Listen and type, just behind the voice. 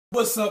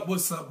What's up,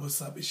 what's up,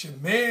 what's up? It's your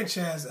man,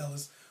 Chazz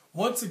Ellis,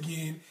 once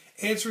again,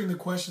 answering the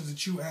questions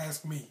that you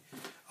ask me.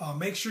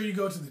 Make sure you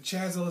go to the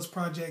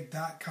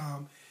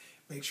ChazzEllisProject.com.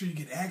 Make sure you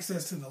get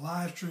access to the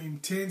live stream,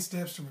 10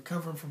 Steps to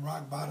Recovering from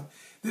Rock Bottom.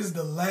 This is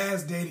the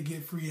last day to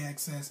get free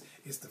access.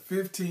 It's the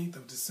 15th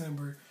of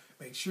December.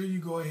 Make sure you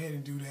go ahead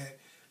and do that.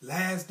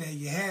 Last day.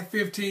 You had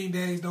 15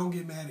 days. Don't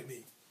get mad at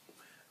me.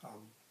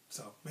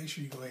 So make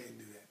sure you go ahead and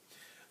do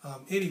that.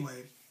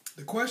 Anyway,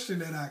 the question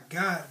that I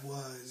got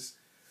was,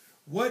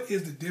 what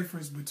is the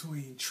difference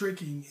between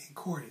tricking and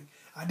courting?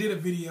 I did a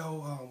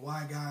video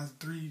why guys,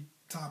 3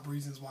 top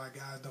reasons why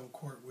guys don't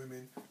court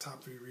women,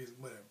 top 3 reasons,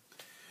 whatever.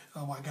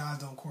 Why guys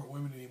don't court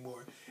women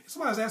anymore. And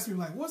somebody was asking me,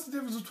 like, what's the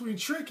difference between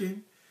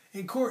tricking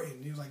and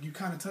courting? He was like, you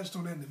kind of touched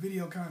on that in the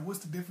video, what's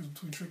the difference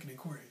between tricking and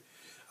courting?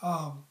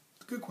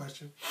 Good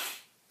question.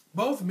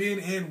 Both men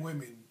and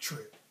women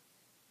trick.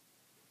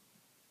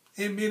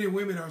 And men and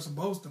women are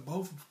supposed to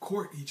both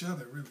court each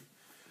other, really.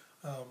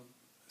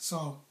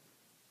 So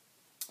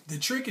the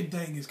tricking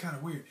thing is kind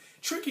of weird.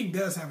 Tricking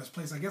does have its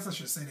place. I guess I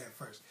should say that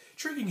first.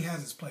 Tricking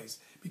has its place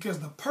because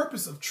the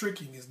purpose of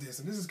tricking is this,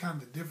 and this is kind of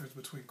the difference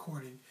between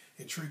courting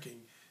and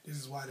tricking. This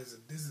is why there's a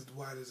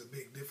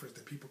big difference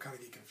that people kind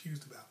of get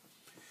confused about.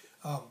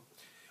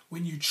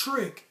 When you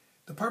trick,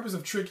 the purpose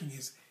of tricking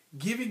is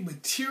giving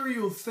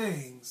material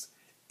things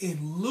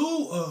in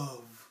lieu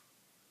of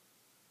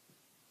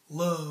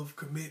love,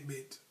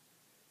 commitment,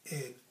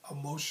 and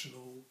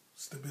emotional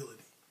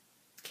stability.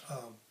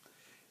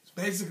 It's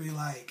basically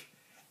like,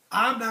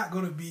 I'm not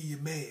going to be your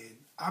man.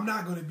 I'm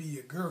not going to be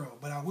your girl,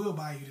 but I will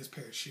buy you this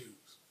pair of shoes.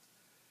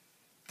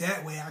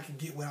 That way I can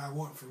get what I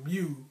want from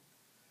you.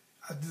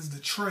 This is the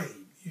trade.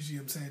 You see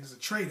what I'm saying? It's a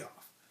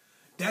trade-off.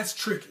 That's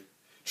tricking.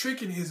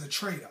 Tricking is a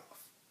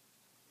trade-off.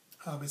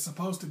 It's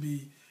supposed to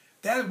be,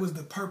 that was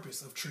the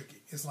purpose of tricking.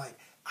 It's like,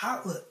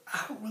 I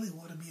don't really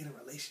want to be in a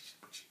relationship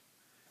with you.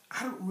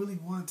 I don't really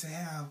want to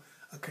have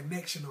a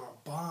connection or a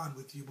bond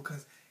with you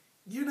because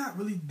you're not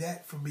really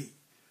that for me.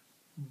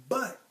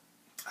 But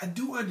I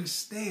do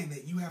understand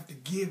that you have to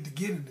give to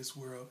get in this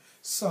world.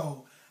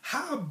 So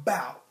how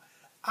about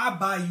I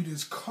buy you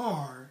this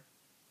car,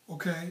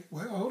 okay?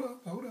 Well,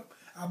 hold up.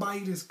 I buy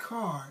you this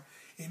car,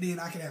 and then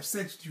I can have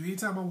sex with you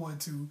anytime I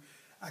want to.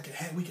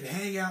 We can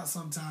hang out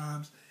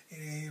sometimes,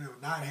 and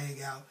not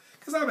hang out.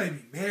 Because I may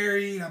be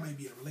married, I may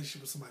be in a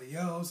relationship with somebody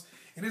else.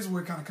 And this is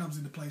where it kind of comes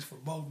into place for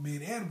both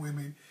men and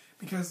women.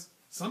 Because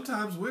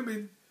sometimes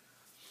women,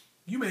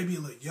 you may be a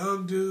little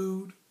young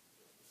dude.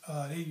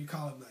 You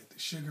call them like the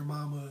sugar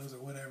mamas or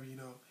whatever, you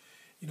know,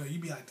 you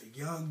be like the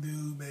young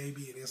dude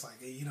maybe, and it's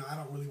like, hey, I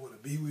don't really want to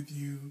be with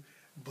you,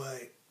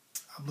 but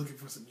I'm looking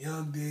for some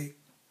young dick.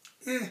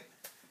 I'll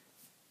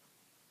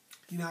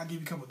give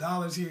you a couple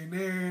dollars here and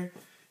there,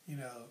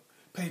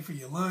 pay for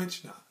your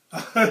lunch. Nah.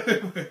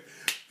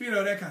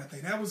 That kind of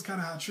thing. That was kind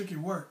of how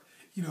tricking worked.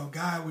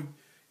 Guy would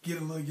get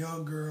a little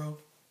young girl,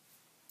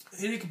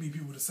 and it could be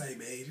people the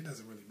same age. It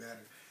doesn't really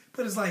matter.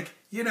 But it's like,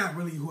 you're not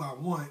really who I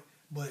want,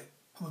 but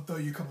I'm going to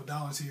throw you a couple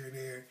dollars here and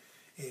there,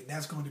 and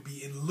that's going to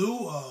be in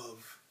lieu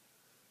of,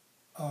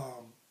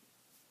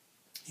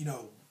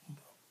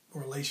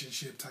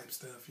 relationship type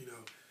stuff,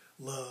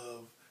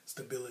 love,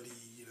 stability,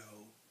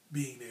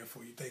 being there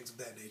for you, things of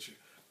that nature.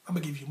 I'm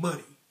going to give you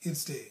money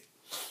instead.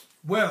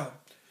 Well,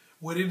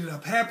 what ended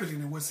up happening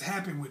and what's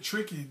happened with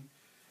tricking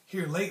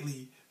here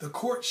lately, the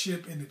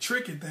courtship and the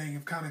tricking thing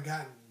have kind of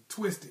gotten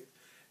twisted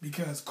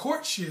because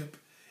courtship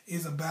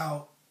is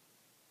about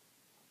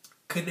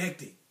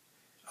connecting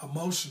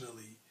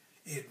emotionally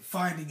and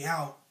finding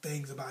out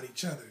things about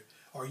each other.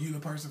 Are you the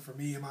person for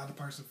me? Am I the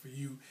person for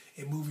you?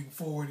 And moving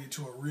forward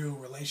into a real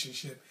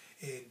relationship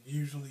and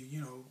usually,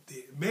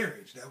 the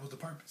marriage. That was the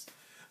purpose.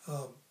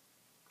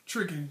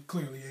 Tricking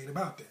clearly ain't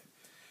about that.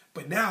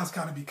 But now it's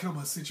kind of become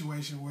a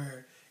situation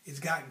where it's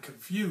gotten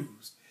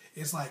confused.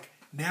 It's like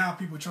now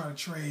people try to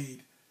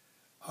trade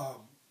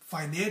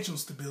financial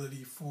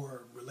stability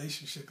for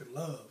relationship and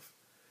love.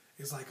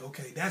 It's like,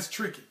 okay, that's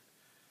tricking.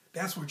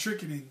 That's where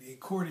tricking and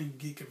courting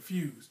get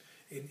confused.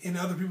 And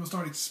other people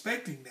start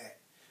expecting that.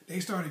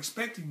 They start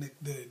expecting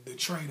the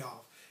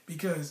trade-off.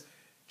 Because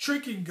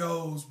tricking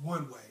goes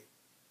one way,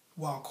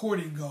 while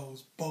courting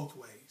goes both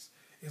ways.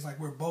 It's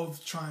like we're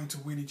both trying to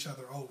win each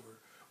other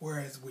over.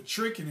 Whereas with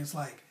tricking, it's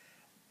like,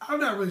 I'm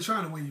not really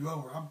trying to win you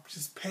over. I'm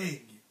just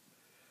paying you.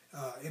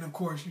 And of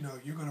course,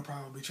 you're going to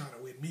probably try to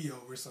win me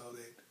over so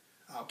that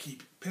I'll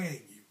keep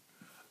paying you.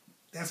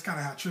 That's kind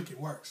of how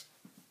tricking works.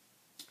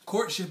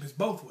 Courtship is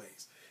both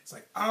ways. It's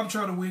like, I'm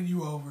trying to win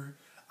you over.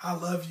 I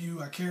love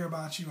you. I care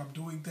about you. I'm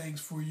doing things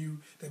for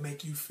you that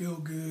make you feel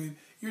good.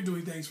 You're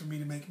doing things for me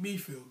to make me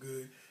feel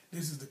good.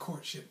 This is the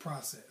courtship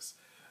process.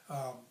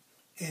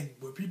 And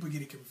where people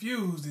get it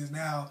confused is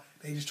now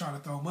they just trying to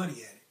throw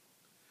money at it.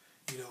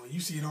 You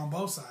see it on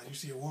both sides. You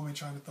see a woman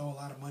trying to throw a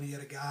lot of money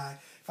at a guy.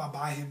 If I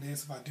buy him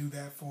this, if I do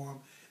that for him,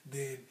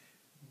 then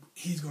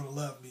he's going to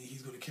love me.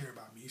 He's going to care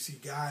about me. You see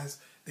guys,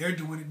 they're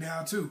doing it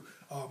now too.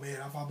 Oh man,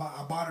 if I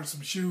bought her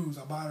some shoes,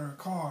 I bought her a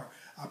car,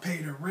 I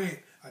paid her rent,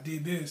 I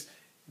did this.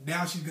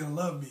 Now she's going to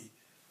love me.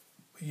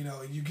 You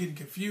know, and you're getting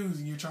confused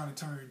and you're trying to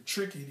turn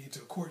tricking into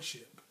a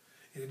courtship.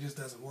 And it just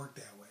doesn't work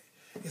that way.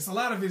 It's a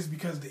lot of it is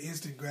because of the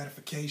instant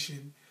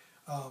gratification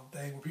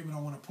thing where people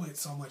don't want to put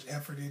so much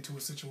effort into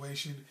a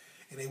situation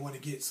and they want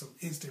to get some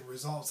instant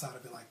results out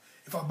of it. Like,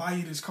 if I buy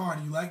you this car,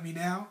 do you like me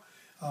now?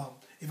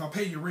 If I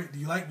pay your rent, do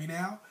you like me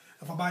now?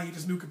 If I buy you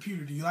this new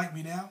computer, do you like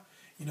me now?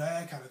 You know,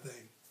 that kind of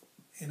thing.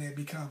 And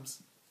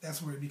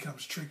that's where it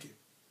becomes tricky.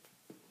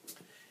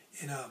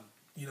 And,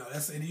 you know,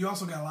 and you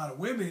also got a lot of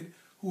women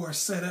who are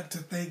set up to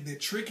think that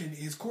tricking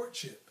is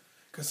courtship.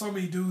 Because so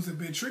many dudes have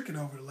been tricking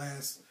over the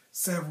last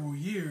several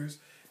years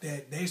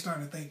that they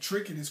starting to think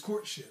tricking is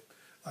courtship.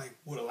 Like,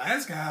 well, the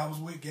last guy I was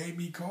with gave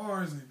me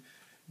cars and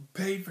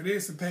paid for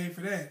this and paid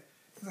for that.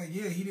 It's like,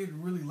 yeah, he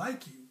didn't really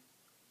like you.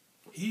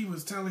 He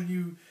was telling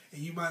you,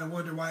 and you might have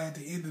wondered why at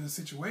the end of the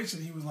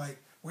situation, he was like,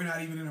 we're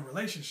not even in a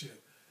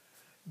relationship.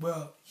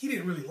 Well, he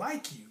didn't really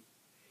like you.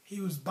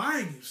 He was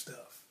buying you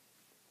stuff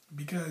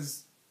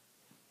because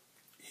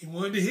he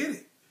wanted to hit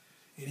it.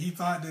 And he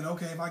thought that,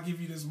 okay, if I give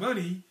you this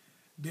money,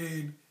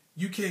 then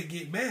you can't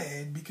get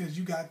mad because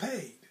you got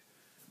paid.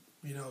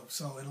 You know,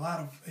 so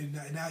and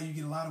now you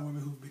get a lot of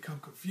women who've become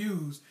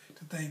confused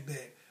to think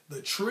that the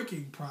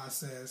tricking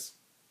process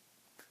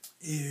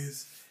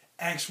is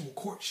actual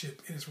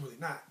courtship, and it's really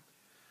not.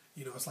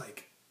 You know, it's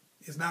like,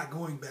 it's not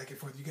going back and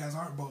forth. You guys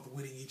aren't both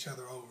winning each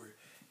other over.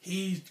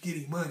 He's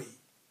getting money.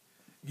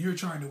 You're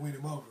trying to win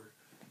him over.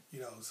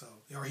 You know, so,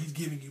 or he's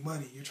giving you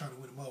money. You're trying to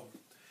win him over.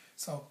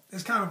 So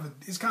it's kind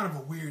of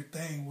a weird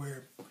thing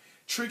where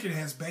tricking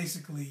has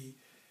basically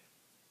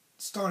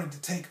started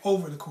to take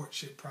over the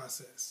courtship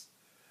process.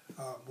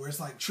 Where it's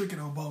like tricking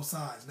on both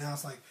sides. Now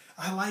it's like,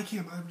 I like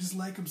him. I just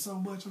like him so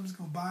much. I'm just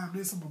going to buy him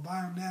this. I'm going to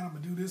buy him that. I'm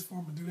going to do this for him.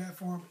 I'm going to do that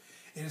for him.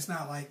 And it's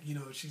not like, you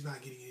know, she's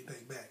not getting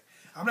anything back.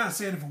 I'm not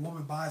saying if a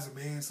woman buys a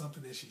man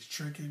something that she's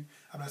tricking.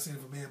 I'm not saying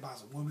if a man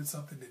buys a woman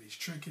something that he's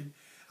tricking.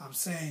 I'm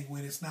saying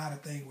when it's not a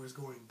thing where it's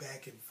going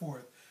back and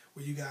forth,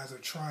 where you guys are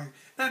trying,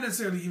 not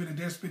necessarily even that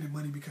they're spending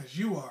money because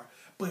you are,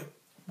 but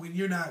when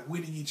you're not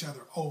winning each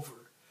other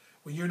over,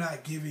 when you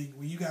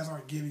guys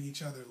aren't giving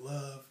each other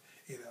love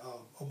and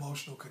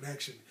emotional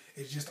connection,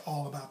 it's just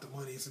all about the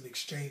money. It's an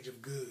exchange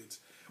of goods.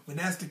 When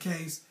that's the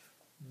case,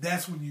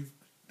 that's when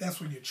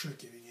you're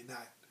tricking and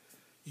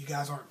you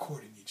guys aren't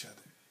courting each other.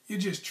 You're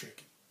just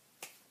tricking.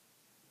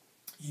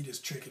 You're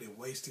just tricking and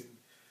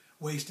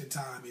wasting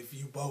time if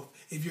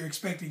you're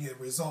expecting a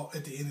result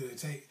at the end of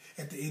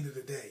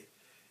the day.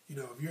 You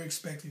know, if you're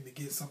expecting to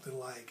get something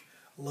like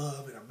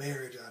love and a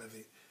marriage out of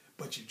it,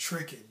 but you're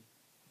tricking.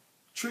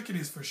 Tricking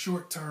is for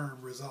short-term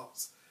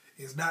results.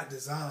 It's not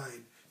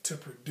designed to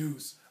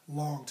produce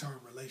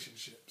long-term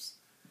relationships.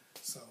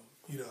 So,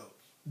 you know,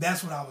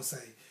 that's what I would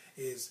say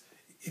is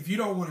if you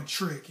don't want to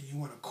trick and you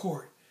want to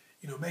court,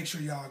 you know, make sure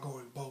y'all are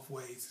going both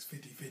ways. It's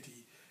 50-50.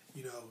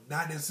 You know,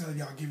 not necessarily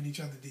y'all giving each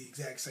other the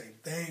exact same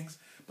things,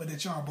 but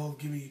that y'all are both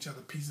giving each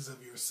other pieces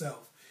of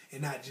yourself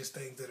and not just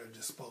things that are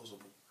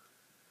disposable.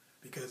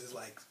 Because it's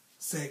like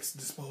sex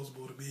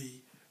disposable to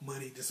me,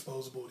 money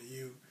disposable to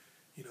you.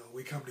 You know,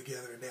 we come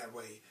together in that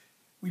way.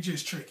 We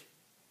just trick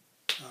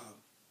it.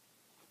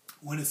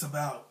 When it's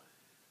about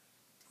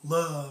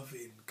love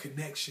and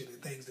connection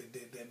and things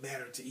that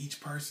matter to each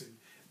person,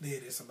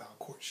 then it's about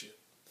courtship.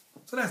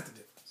 So that's the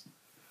difference.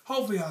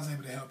 Hopefully I was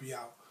able to help you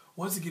out.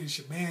 Once again, it's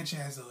your man,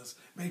 Chazz Ellis.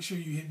 Make sure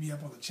you hit me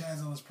up on the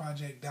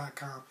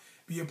ChazzEllisProject.com.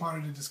 Be a part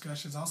of the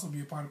discussions. Also be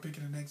a part of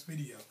picking the next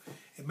video.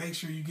 And make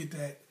sure you get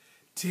that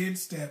 10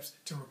 steps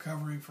to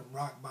recovering from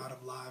rock bottom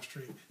live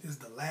stream. This is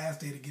the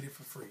last day to get it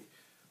for free.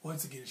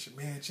 Once again, it's your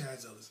man,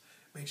 Chazz Ellis.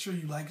 Make sure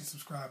you like and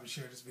subscribe and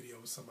share this video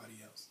with somebody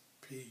else.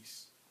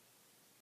 Peace.